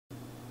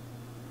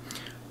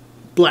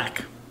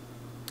Black.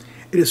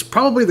 It is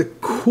probably the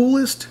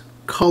coolest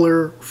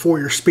color for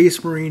your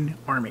Space Marine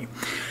army.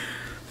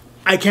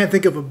 I can't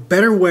think of a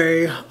better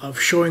way of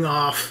showing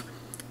off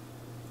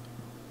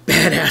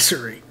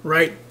badassery,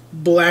 right?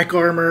 Black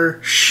armor,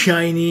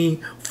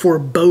 shiny,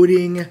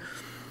 foreboding.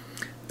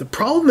 The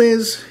problem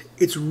is,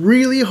 it's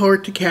really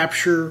hard to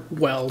capture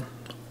well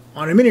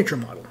on a miniature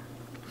model.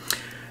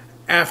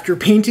 After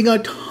painting a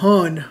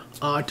ton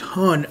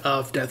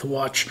of Death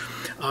Watch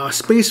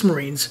Space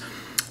Marines,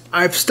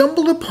 I've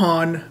stumbled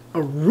upon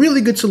a really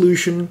good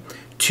solution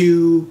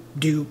to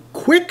do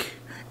quick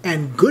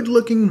and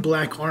good-looking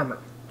black armor.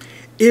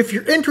 If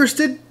you're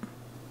interested,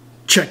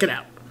 check it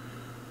out.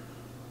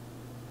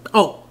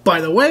 Oh,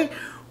 by the way,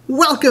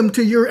 welcome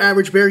to Your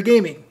Average Bear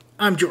Gaming.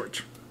 I'm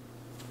George.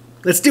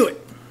 Let's do it.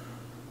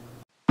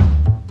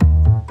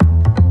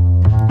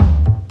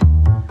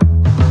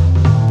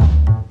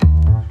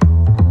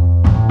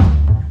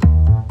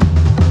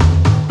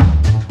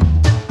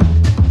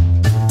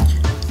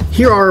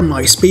 Here are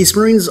my Space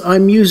Marines.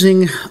 I'm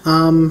using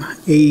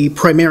a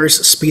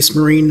Primaris Space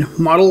Marine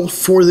model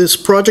for this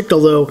project,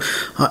 although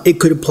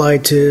it could apply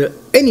to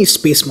any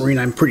Space Marine,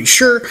 I'm pretty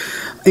sure,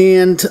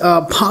 and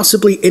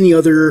possibly any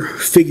other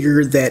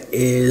figure that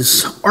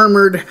is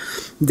armored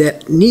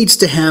that needs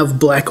to have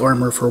black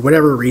armor for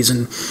whatever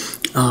reason.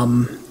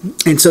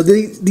 And so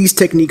these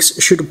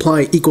techniques should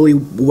apply equally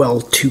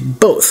well to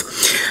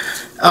both.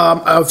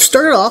 I've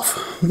started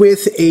off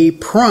with a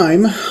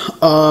prime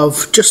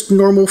of just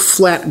normal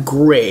flat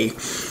gray,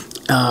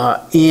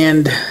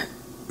 and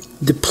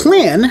the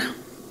plan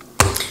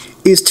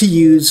is to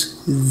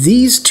use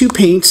these two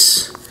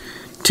paints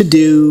to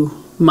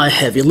do my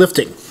heavy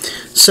lifting.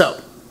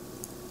 So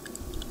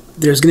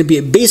there's going to be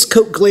a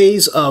Basecoat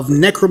Glaze of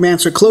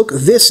Necromancer Cloak.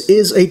 This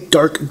is a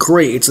dark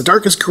gray. It's the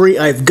darkest gray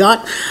I've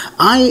got.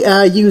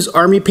 I use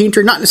Army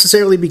Painter, not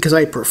necessarily because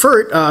I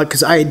prefer it,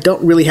 because I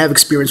don't really have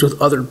experience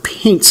with other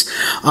paints,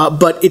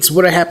 but it's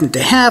what I happen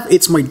to have.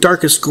 It's my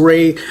darkest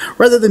gray,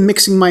 rather than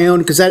mixing my own,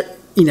 because that,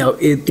 you know,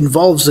 it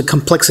involves a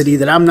complexity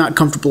that I'm not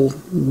comfortable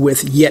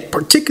with yet,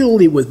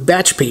 particularly with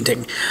batch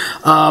painting.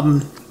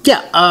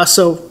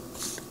 So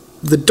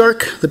the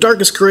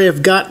darkest gray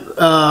I've got,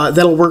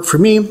 that'll work for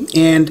me.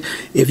 And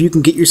if you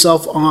can get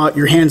yourself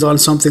your hands on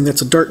something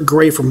that's a dark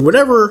gray from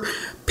whatever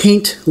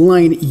paint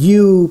line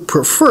you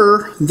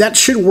prefer, that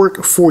should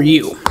work for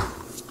you.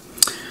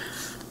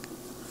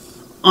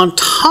 On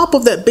top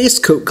of that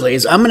Basecoat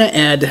Glaze, I'm going to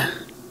add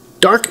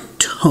Dark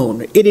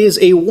Tone. It is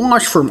a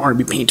wash from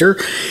Army Painter.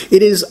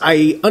 It is,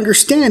 I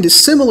understand, is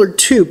similar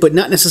to, but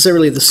not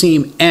necessarily the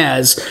same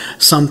as,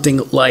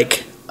 something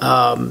like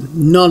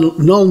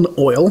Null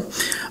Oil.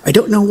 I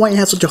don't know why I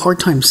have such a hard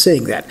time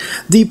saying that.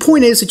 The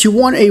point is that you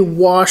want a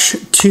wash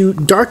to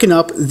darken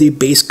up the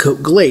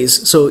Basecoat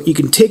Glaze. So you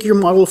can take your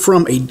model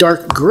from a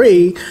dark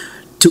gray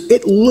to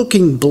it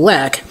looking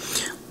black,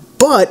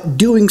 but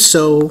doing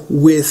so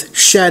with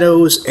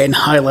shadows and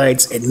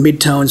highlights and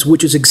midtones,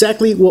 which is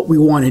exactly what we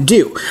want to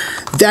do.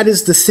 That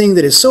is the thing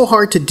that is so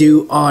hard to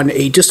do on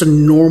just a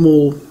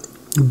normal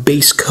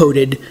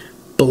base-coated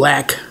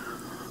black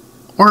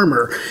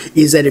armor,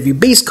 is that if you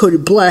base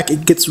coated black,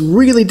 it gets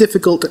really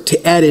difficult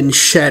to add in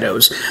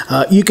shadows.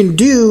 You can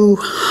do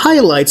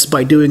highlights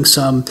by doing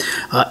some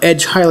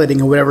edge highlighting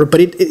or whatever, but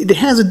it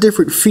has a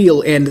different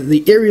feel, and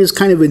the areas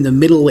kind of in the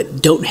middle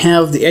that don't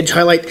have the edge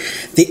highlight,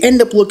 they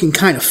end up looking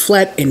kind of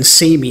flat and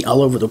samey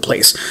all over the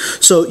place.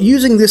 So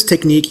using this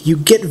technique, you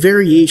get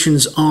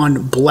variations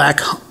on black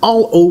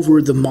all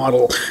over the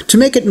model to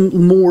make it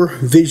more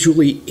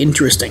visually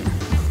interesting.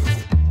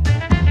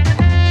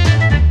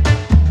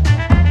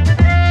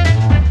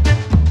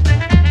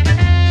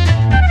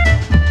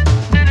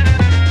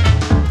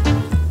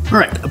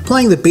 Alright,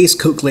 applying the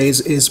Basecoat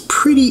Glaze is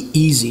pretty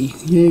easy.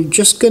 You're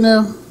just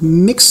gonna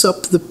mix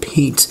up the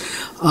paint,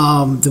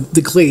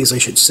 the glaze I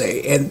should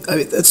say, and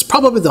that's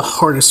probably the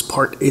hardest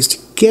part, is to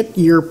get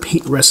your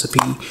paint recipe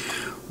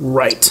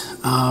right.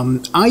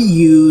 I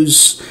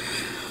use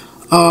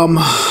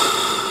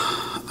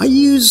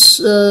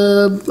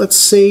let's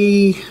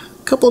say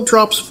a couple of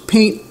drops of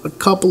paint, a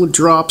couple of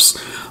drops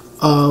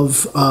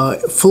of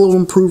Flow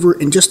Improver,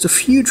 and just a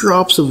few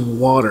drops of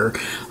water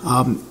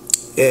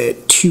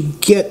to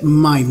get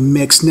my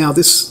mix. Now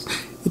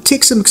it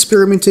takes some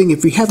experimenting.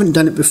 If you haven't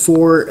done it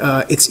before,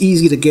 it's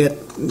easy to get,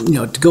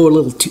 to go a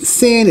little too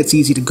thin, it's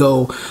easy to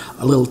go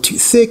a little too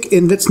thick,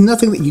 and that's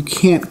nothing that you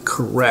can't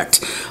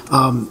correct.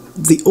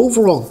 The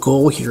overall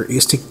goal here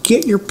is to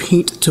get your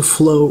paint to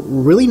flow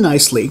really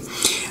nicely,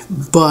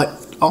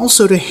 but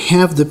also to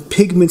have the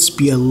pigments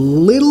be a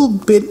little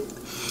bit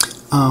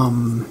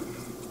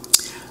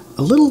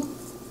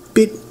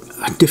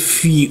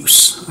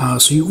diffuse.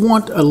 So you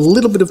want a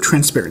little bit of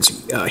transparency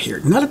here,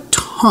 not a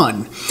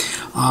ton.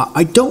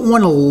 I don't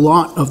want a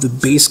lot of the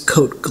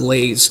Basecoat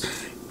Glaze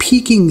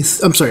peeking.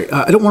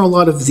 I don't want a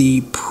lot of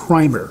the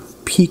primer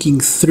peeking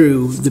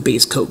through the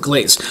Basecoat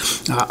Glaze.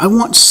 I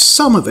want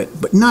some of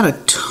it, but not a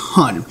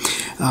ton.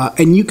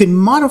 And you can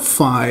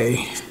modify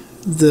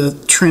the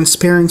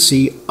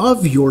transparency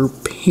of your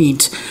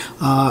paint,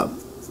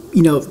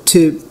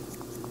 to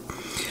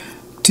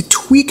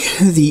tweak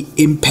the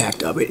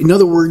impact of it. In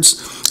other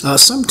words,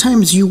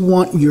 sometimes you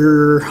want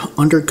your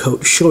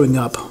undercoat showing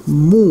up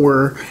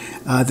more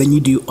than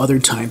you do other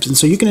times. And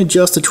so you can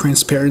adjust the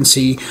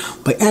transparency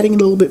by adding a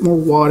little bit more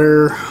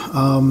water,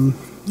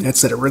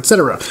 etc.,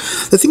 etc.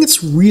 The thing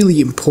that's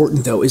really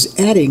important, though, is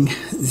adding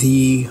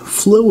the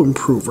flow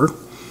improver,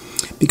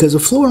 because a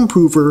flow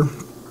improver,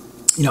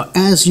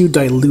 as you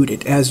dilute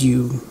it, as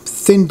you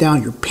thin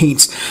down your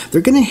paints,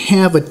 they're going to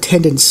have a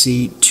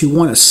tendency to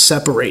want to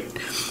separate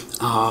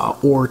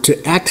or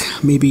to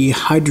act maybe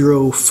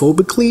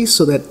hydrophobically,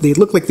 so that they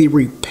look like they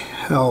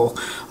repel.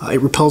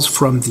 It repels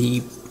from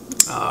the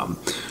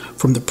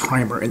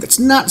primer, and that's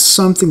not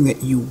something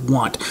that you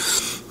want.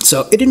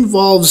 So it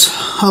involves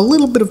a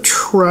little bit of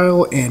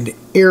trial and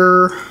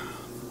error,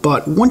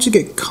 but once you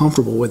get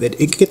comfortable with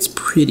it, it gets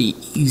pretty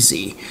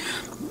easy.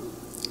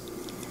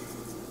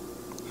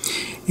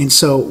 And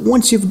so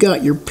once you've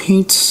got your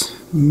paints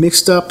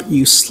mixed up,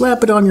 you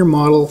slap it on your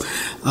model,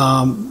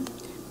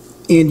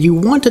 and you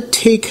want to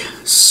take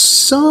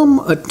some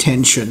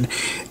attention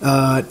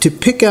to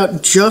pick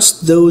out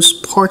just those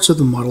parts of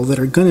the model that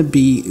are going to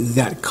be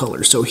that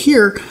color. So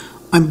here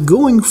I'm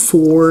going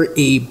for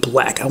a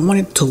black. I want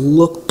it to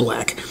look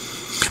black,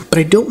 but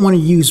I don't want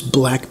to use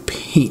black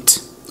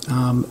paint.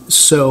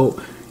 So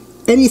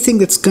anything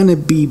that's going to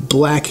be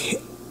black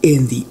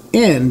in the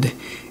end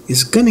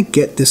is going to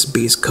get this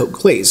base coat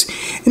glaze.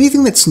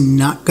 Anything that's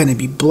not going to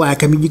be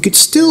black, I mean, you can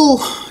still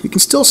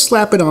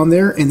slap it on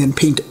there and then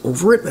paint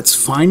over it. That's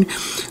fine.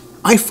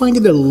 I find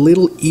it a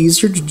little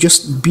easier to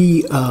just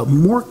be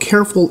more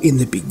careful in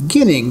the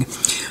beginning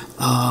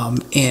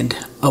and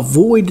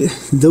avoid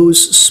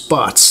those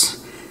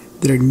spots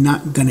that are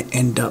not going to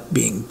end up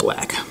being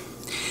black.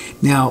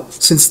 Now,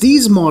 since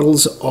these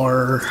models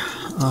are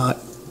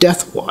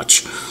Death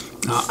Watch,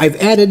 I've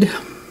added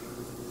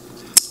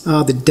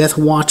the Death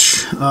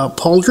Watch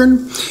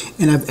pauldron,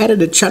 and I've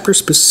added a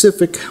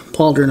chapter-specific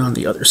pauldron on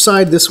the other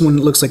side. This one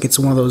looks like it's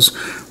one of those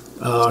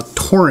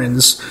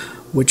Torrens,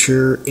 which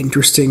are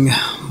interesting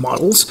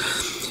models.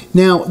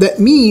 Now, that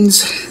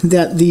means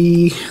that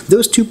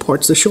those two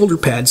parts, the shoulder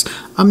pads,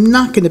 I'm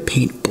not going to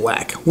paint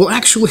black. Well,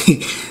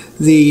 actually,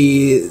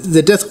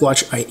 the Death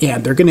Watch I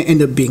am. They're going to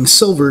end up being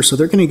silver, so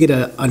they're going to get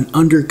an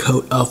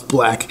undercoat of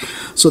black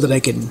so that I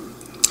can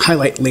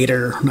highlight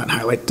later,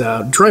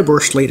 dry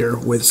brush later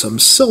with some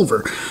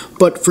silver.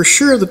 But for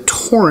sure, the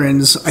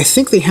Torrens, I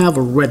think they have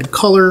a red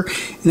color,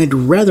 and I'd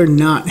rather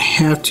not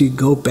have to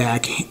go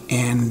back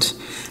and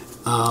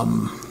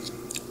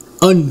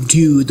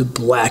undo the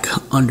black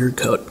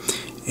undercoat.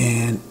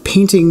 And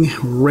painting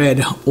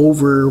red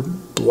over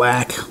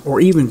black or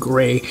even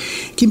gray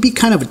can be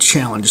kind of a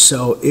challenge.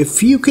 So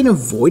if you can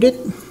avoid it,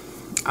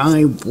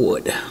 I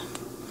would.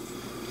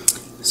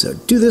 So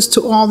do this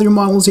to all your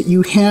models that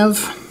you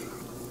have.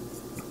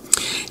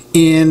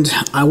 And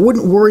I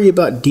wouldn't worry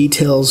about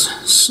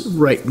details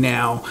right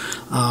now.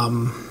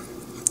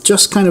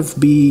 Just kind of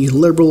be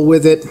liberal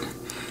with it.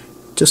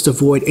 Just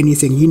avoid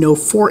anything you know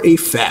for a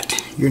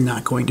fact you're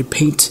not going to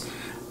paint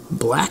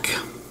black.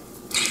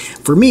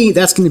 For me,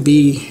 that's going to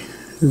be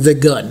the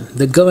gun.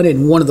 The gun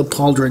and one of the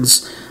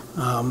pauldrons.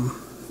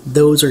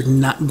 Those are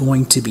not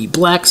going to be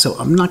black, so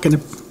I'm not going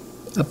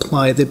to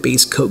apply the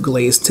base coat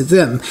glaze to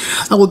them.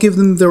 I will give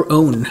them their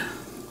own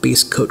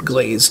base coat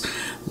glaze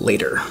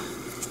later.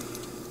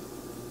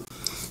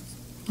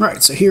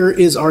 Alright, so here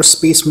is our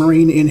Space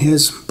Marine in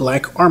his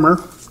black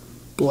armor,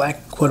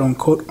 black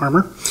quote-unquote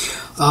armor.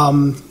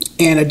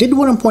 And I did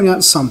want to point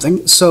out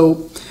something.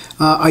 So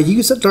I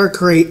use a dark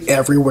gray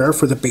everywhere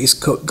for the base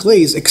coat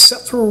glaze,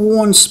 except for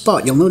one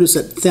spot. You'll notice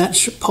that that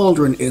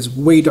pauldron is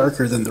way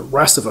darker than the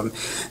rest of them.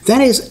 That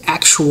is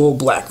actual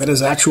black. That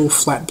is actual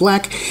flat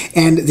black.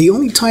 And the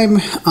only time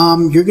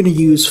you're going to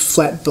use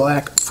flat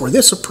black for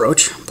this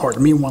approach,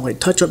 pardon me while I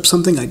touch up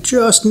something I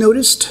just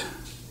noticed.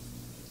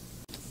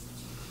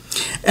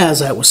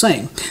 As I was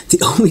saying,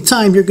 the only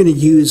time you're going to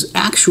use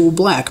actual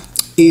black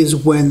is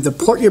when the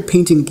part you're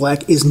painting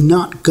black is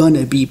not going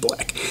to be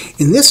black.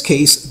 In this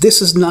case,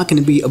 this is not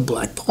going to be a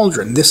black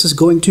pauldron. This is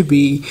going to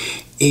be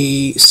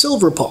a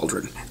silver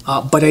pauldron.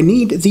 But I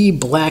need the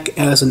black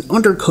as an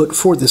undercoat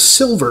for the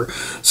silver,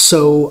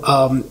 so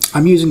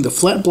I'm using the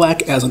flat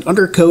black as an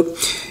undercoat.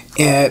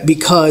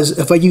 Because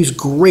if I use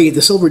gray,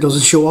 the silver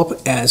doesn't show up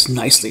as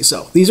nicely.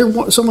 So these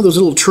are some of those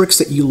little tricks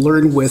that you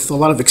learn with a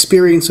lot of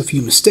experience, a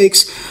few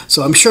mistakes.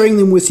 So I'm sharing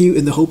them with you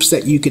in the hopes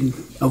that you can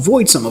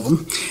avoid some of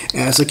them.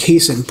 As a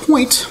case in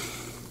point,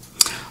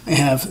 I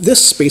have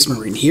this Space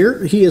Marine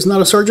here. He is not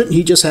a sergeant.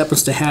 He just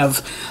happens to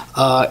have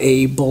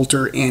a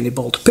bolter and a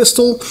bolt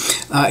pistol.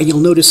 And you'll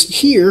notice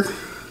here,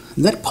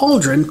 that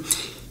pauldron,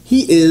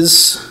 he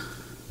is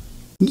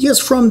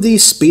from the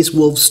Space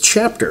Wolves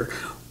chapter.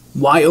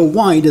 Why, oh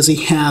why, does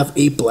he have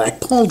a black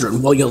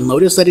pauldron? Well, you'll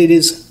notice that it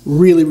is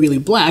really, really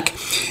black,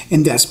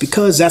 and that's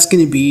because that's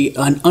going to be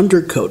an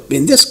undercoat.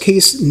 In this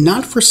case,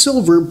 not for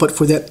silver, but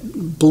for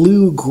that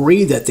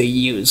blue-gray that they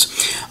use.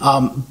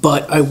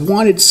 But I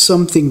wanted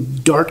something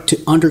dark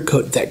to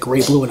undercoat that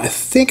gray-blue, and I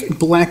think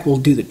black will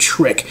do the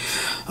trick.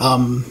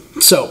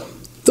 So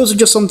those are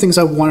just some things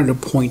I wanted to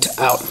point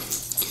out.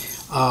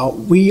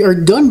 We are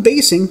done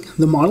basing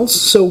the models,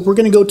 so we're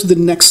going to go to the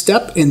next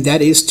step, and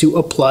that is to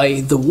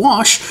apply the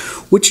wash,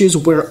 which is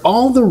where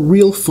all the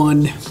real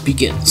fun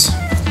begins.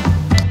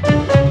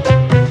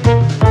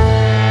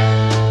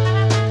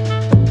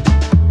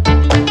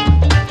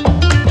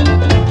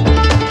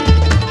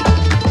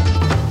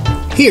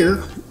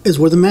 Here is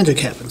where the magic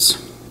happens.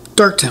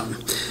 Dark tone.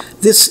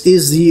 This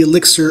is the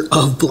elixir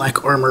of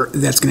black armor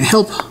that's going to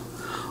help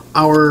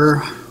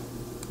our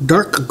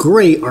dark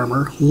gray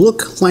armor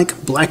look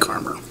like black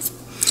armor.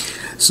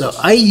 So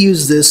I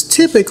use this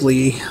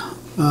typically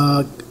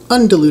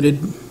undiluted,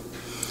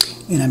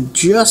 and I'm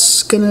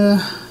just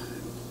gonna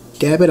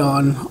dab it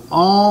on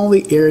all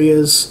the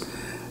areas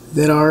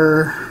that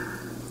are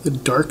the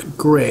dark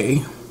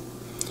gray.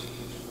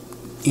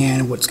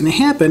 And what's gonna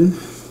happen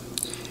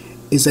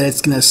is that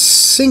it's gonna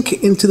sink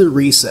into the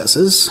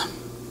recesses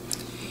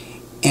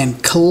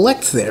and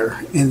collect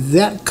there, and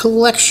that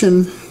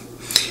collection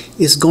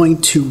is going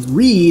to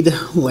read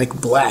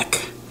like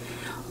black.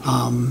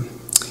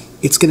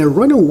 It's going to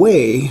run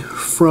away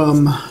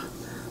from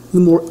the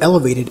more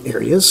elevated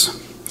areas,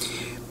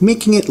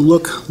 making it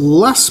look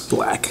less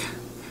black,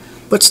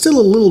 but still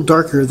a little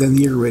darker than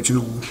the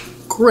original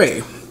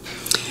gray.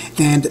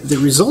 And the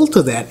result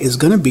of that is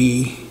going to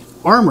be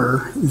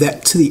armor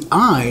that to the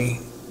eye,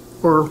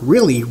 or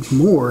really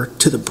more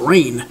to the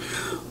brain,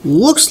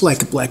 looks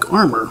like black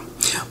armor,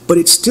 but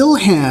it still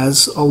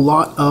has a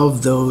lot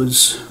of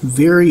those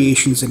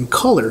variations in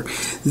color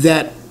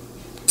that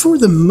for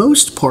the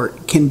most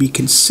part can be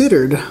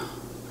considered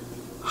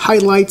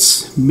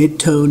highlights,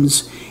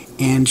 midtones,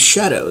 and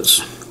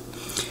shadows.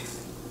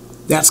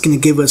 That's going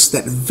to give us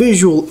that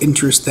visual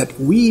interest that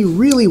we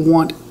really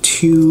want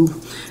to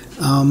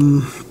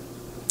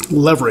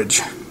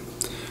leverage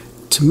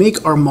to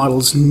make our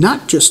models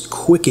not just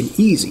quick and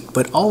easy,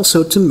 but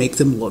also to make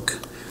them look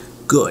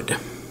good.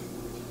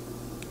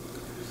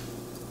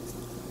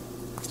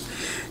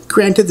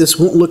 Granted, this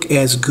won't look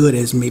as good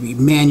as maybe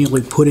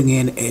manually putting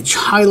in edge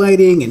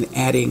highlighting and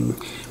adding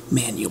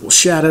manual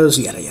shadows,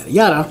 yada yada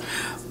yada,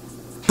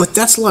 but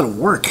that's a lot of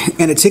work,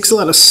 and it takes a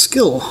lot of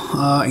skill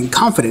and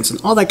confidence and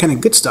all that kind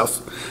of good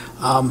stuff,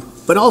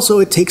 but also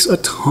it takes a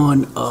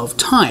ton of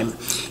time.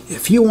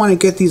 If you want to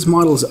get these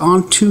models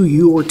onto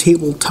your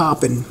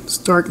tabletop and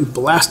start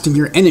blasting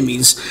your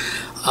enemies,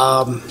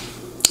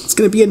 it's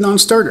going to be a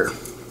non-starter.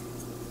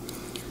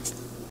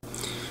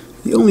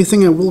 The only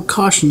thing I will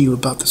caution you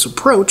about this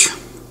approach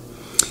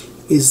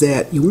is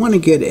that you want to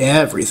get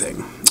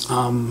everything,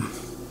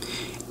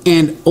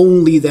 and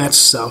only that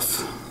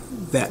stuff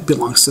that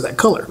belongs to that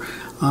color.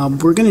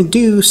 We're going to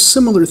do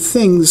similar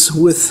things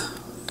with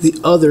the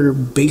other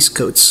base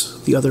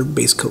coats, the other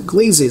base coat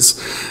glazes,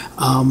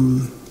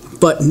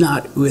 but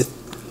not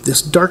with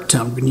this dark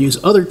tone. We're going to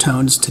use other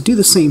tones to do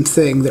the same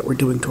thing that we're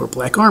doing to our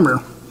black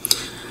armor.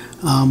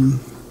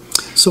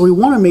 So we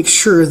want to make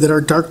sure that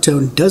our dark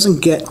tone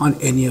doesn't get on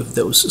any of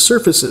those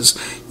surfaces.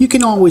 You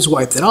can always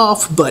wipe that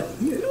off, but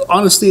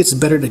honestly it's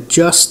better to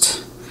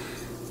just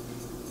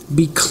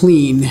be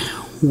clean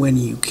when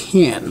you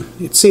can.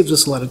 It saves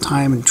us a lot of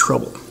time and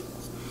trouble.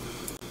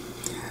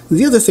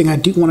 The other thing I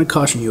do want to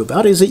caution you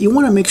about is that you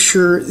want to make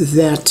sure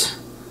that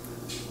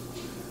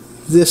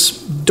this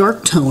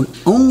dark tone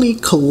only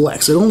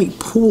collects, it only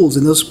pools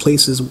in those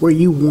places where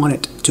you want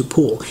it to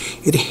pool.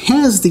 It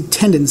has the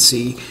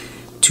tendency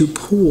to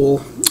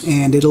pool,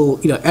 and it'll,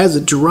 as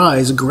it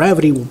dries,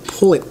 gravity will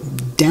pull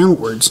it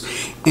downwards,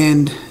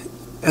 and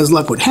as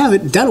luck would have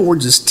it,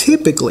 downwards is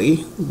typically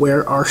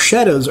where our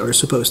shadows are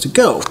supposed to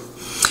go.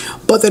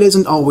 But that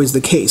isn't always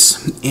the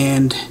case,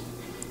 and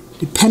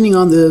depending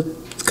on the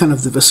kind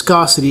of the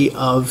viscosity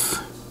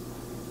of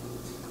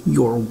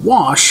your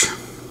wash,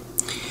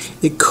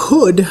 it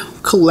could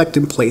collect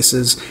in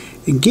places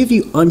and give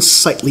you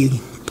unsightly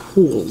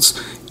pools.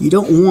 You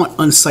don't want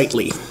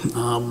unsightly.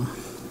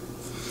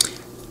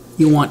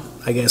 You want,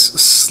 I guess,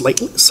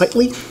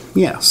 sightly?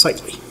 Yeah,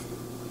 sightly.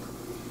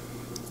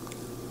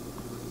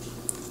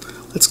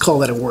 Let's call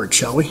that a word,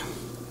 shall we?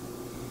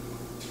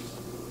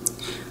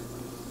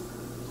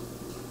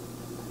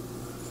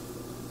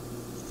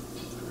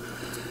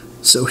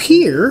 So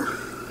here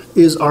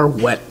is our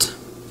wet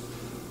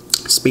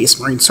Space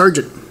Marine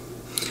Sergeant.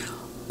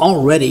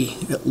 Already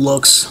it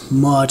looks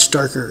much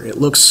darker. It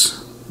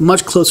looks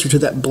much closer to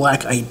that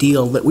black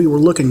ideal that we were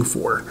looking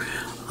for.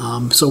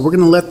 So we're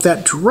going to let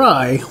that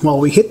dry while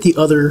we hit the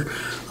other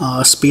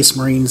Space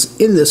Marines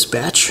in this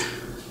batch.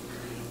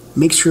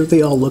 Make sure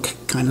they all look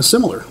kind of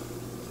similar.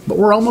 But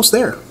we're almost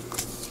there.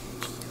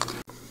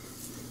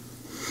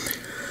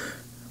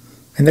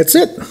 And that's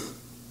it.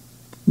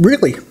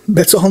 Really,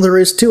 that's all there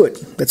is to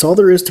it. That's all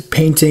there is to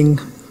painting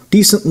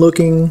decent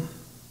looking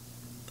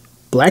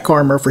black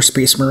armor for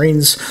Space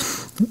Marines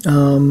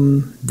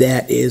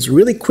that is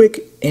really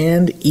quick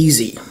and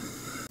easy.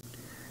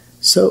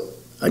 So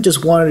I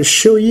just wanted to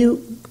show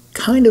you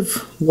kind of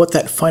what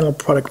that final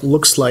product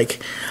looks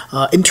like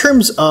in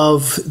terms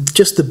of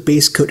just the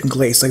base coat and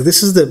glaze. Like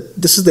this is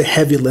the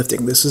heavy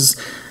lifting. This is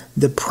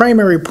the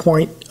primary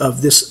point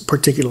of this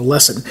particular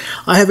lesson.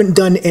 I haven't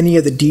done any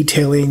of the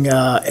detailing,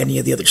 any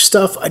of the other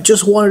stuff. I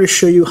just wanted to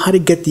show you how to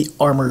get the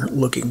armor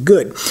looking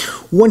good.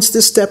 Once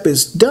this step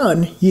is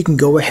done, you can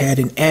go ahead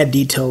and add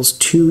details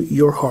to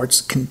your heart's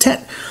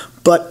content.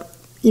 But,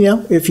 you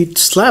know, if you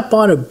slap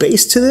on a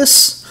base to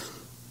this,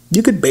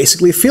 you could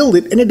basically field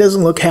it and it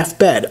doesn't look half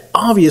bad.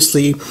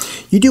 Obviously,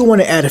 you do want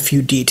to add a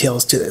few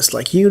details to this.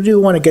 Like you do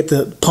want to get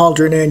the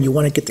pauldron in, you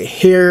want to get the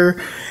hair,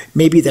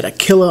 maybe that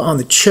Aquila on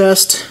the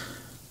chest.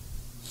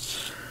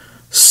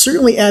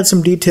 Certainly add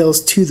some details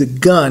to the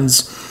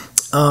guns.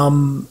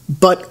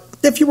 But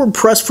if you were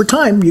pressed for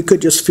time, you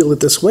could just field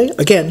it this way.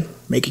 Again,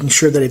 making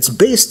sure that it's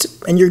based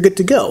and you're good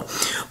to go.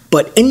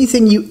 But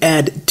anything you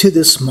add to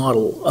this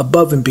model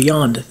above and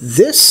beyond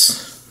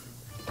this,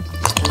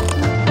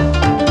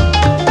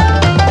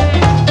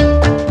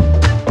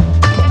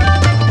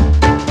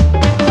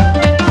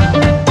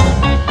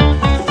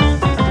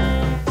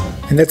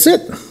 and that's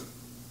it.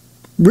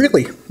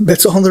 Really,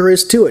 that's all there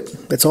is to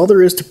it. That's all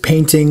there is to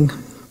painting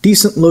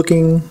decent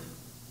looking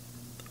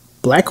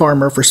black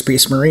armor for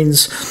Space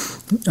Marines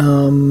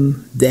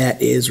that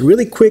is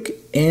really quick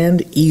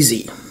and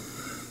easy.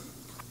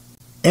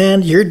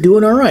 And you're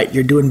doing all right.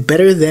 You're doing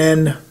better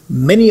than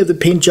many of the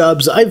paint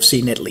jobs I've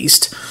seen, at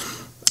least.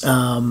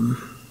 And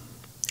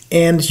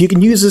you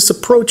can use this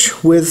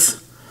approach with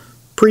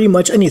pretty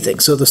much anything.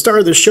 So the star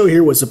of the show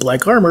here was the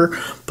black armor,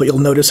 but you'll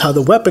notice how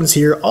the weapons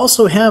here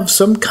also have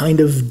some kind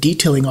of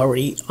detailing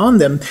already on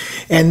them.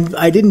 And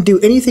I didn't do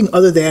anything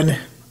other than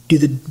do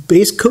the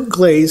base coat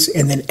glaze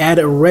and then add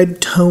a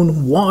red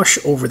tone wash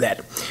over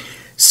that.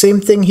 Same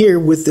thing here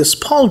with this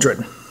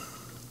pauldron.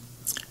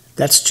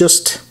 That's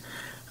just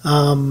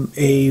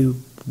a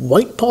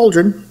white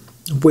pauldron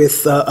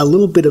with a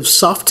little bit of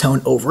soft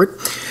tone over it.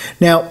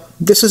 Now,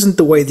 this isn't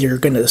the way they're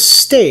going to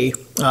stay.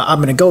 I'm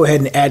going to go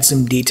ahead and add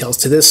some details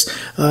to this.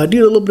 Do a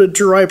little bit of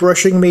dry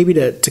brushing maybe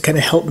to kind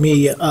of help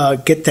me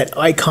get that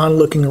icon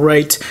looking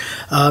right,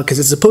 because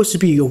it's supposed to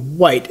be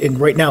white and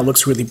right now it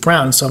looks really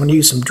brown. So I'm going to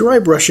use some dry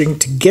brushing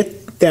to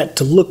get that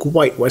to look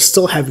white while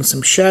still having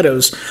some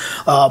shadows.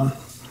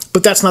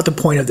 But that's not the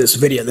point of this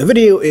video. The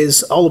video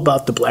is all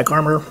about the black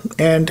armor,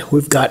 and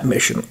we've got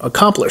mission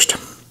accomplished.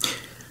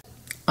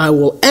 I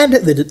will add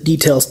the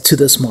details to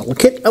this model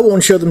kit. I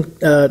won't show them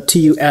to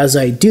you as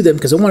I do them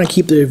because I want to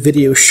keep the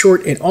video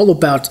short and all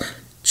about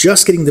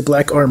just getting the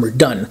black armor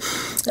done.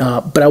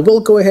 But I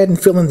will go ahead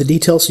and fill in the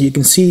details so you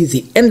can see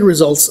the end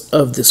results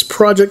of this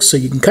project, so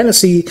you can kind of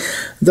see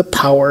the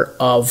power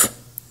of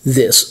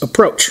this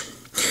approach.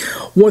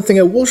 One thing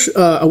I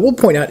will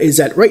point out is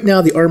that right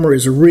now the armor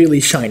is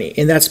really shiny,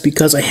 and that's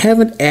because I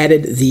haven't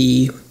added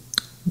the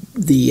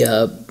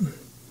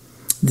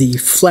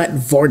flat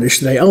varnish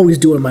that I always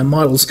do on my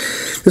models.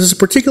 This is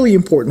particularly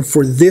important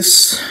for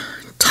this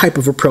type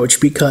of approach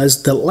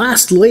because the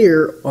last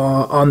layer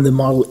on the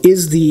model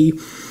is the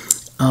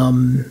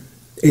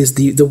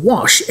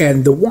wash,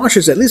 and the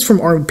washes, at least from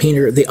Army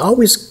Painter, they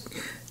always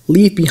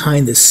leave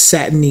behind this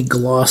satiny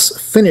gloss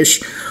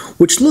finish,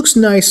 which looks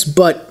nice,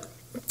 but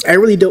I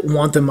really don't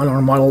want them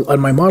on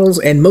my models,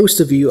 and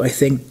most of you, I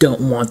think,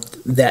 don't want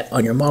that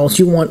on your models.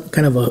 You want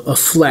kind of a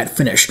flat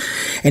finish.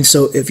 And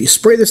so if you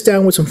spray this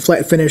down with some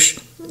flat finish,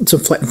 some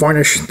flat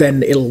varnish,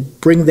 then it'll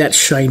bring that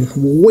shine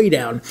way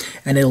down,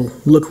 and it'll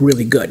look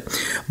really good.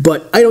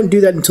 But I don't do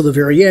that until the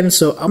very end,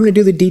 so I'm going to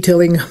do the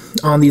detailing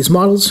on these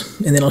models,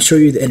 and then I'll show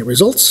you the end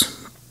results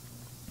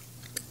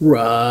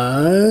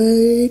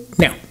right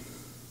now.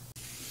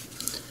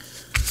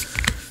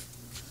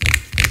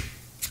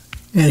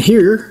 And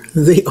here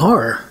they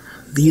are.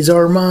 These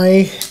are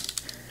my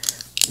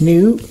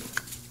new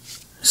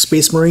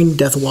Space Marine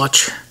Death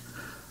Watch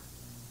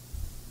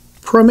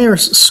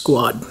Primaris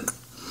squad.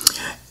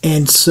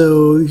 And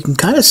so you can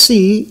kind of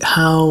see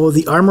how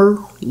the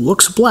armor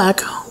looks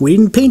black. We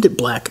didn't paint it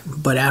black,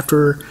 but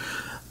after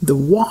the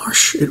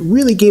wash, it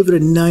really gave it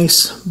a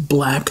nice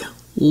black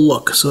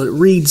look. So it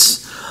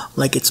reads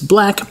like it's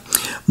black.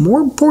 More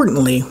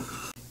importantly,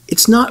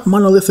 it's not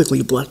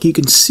monolithically black. You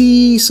can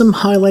see some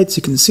highlights,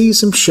 you can see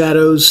some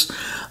shadows,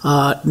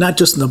 not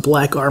just in the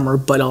black armor,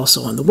 but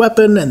also on the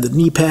weapon and the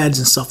knee pads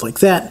and stuff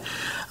like that.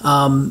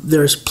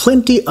 There's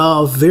plenty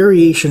of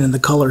variation in the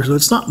color, so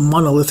it's not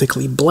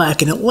monolithically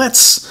black, and it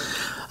lets,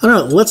 I don't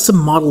know, it lets the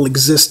model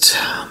exist.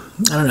 I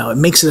don't know, it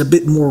makes it a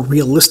bit more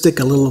realistic,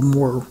 a little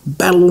more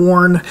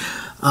battle-worn.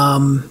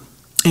 And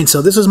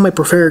so this is my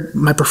preferred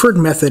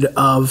method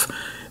of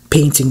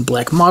painting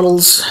black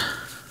models.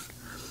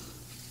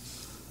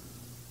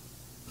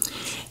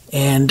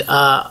 And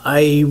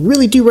I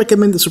really do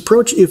recommend this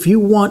approach if you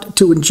want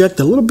to inject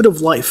a little bit of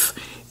life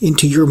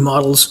into your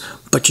models,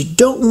 but you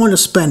don't want to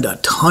spend a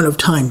ton of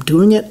time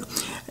doing it,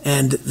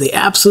 and they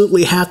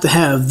absolutely have to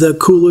have the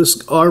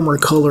coolest armor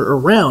color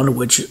around,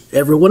 which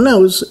everyone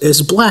knows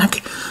is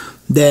black.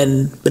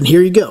 Then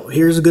here you go.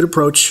 Here's a good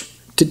approach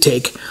to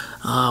take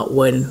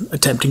when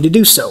attempting to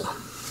do so.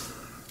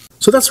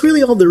 So that's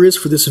really all there is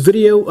for this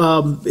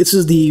video. This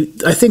is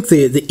I think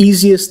the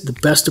easiest, the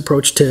best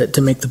approach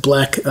to make the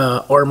black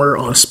armor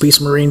on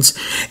Space Marines,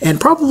 and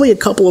probably a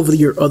couple of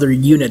your other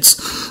units.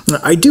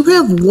 I do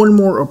have one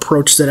more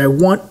approach that I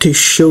want to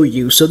show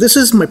you. So this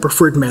is my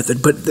preferred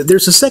method, but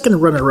there's a second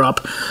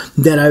runner-up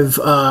that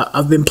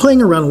I've been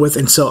playing around with,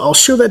 and so I'll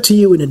show that to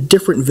you in a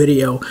different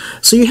video.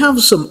 So you have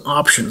some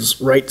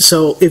options, right?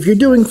 So if you're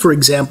doing, for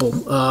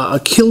example,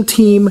 a kill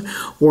team,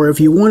 or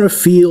if you want to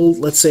field,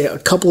 let's say, a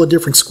couple of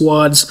different squads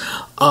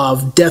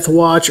of Death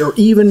Watch, or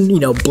even, you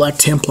know, Black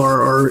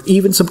Templar, or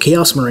even some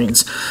Chaos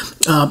Marines.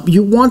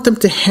 You want them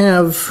to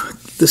have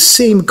the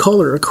same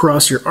color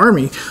across your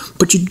army,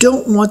 but you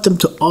don't want them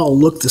to all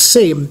look the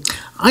same.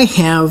 I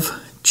have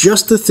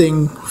just the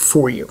thing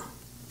for you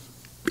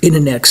in the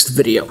next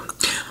video.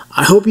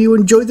 I hope you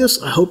enjoyed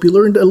this. I hope you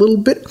learned a little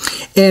bit.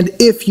 And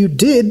if you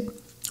did,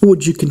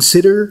 would you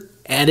consider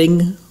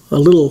adding a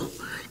little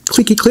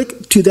clicky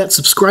click to that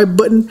subscribe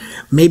button?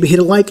 Maybe hit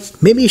a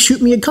like, maybe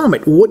shoot me a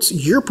comment. What's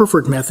your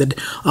preferred method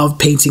of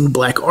painting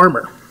black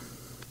armor?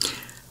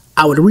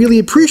 I would really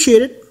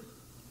appreciate it.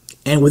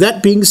 And with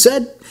that being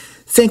said,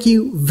 thank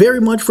you very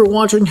much for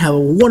watching. Have a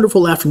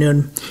wonderful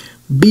afternoon.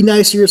 Be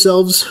nice to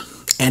yourselves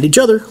and each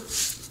other.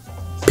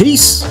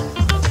 Peace.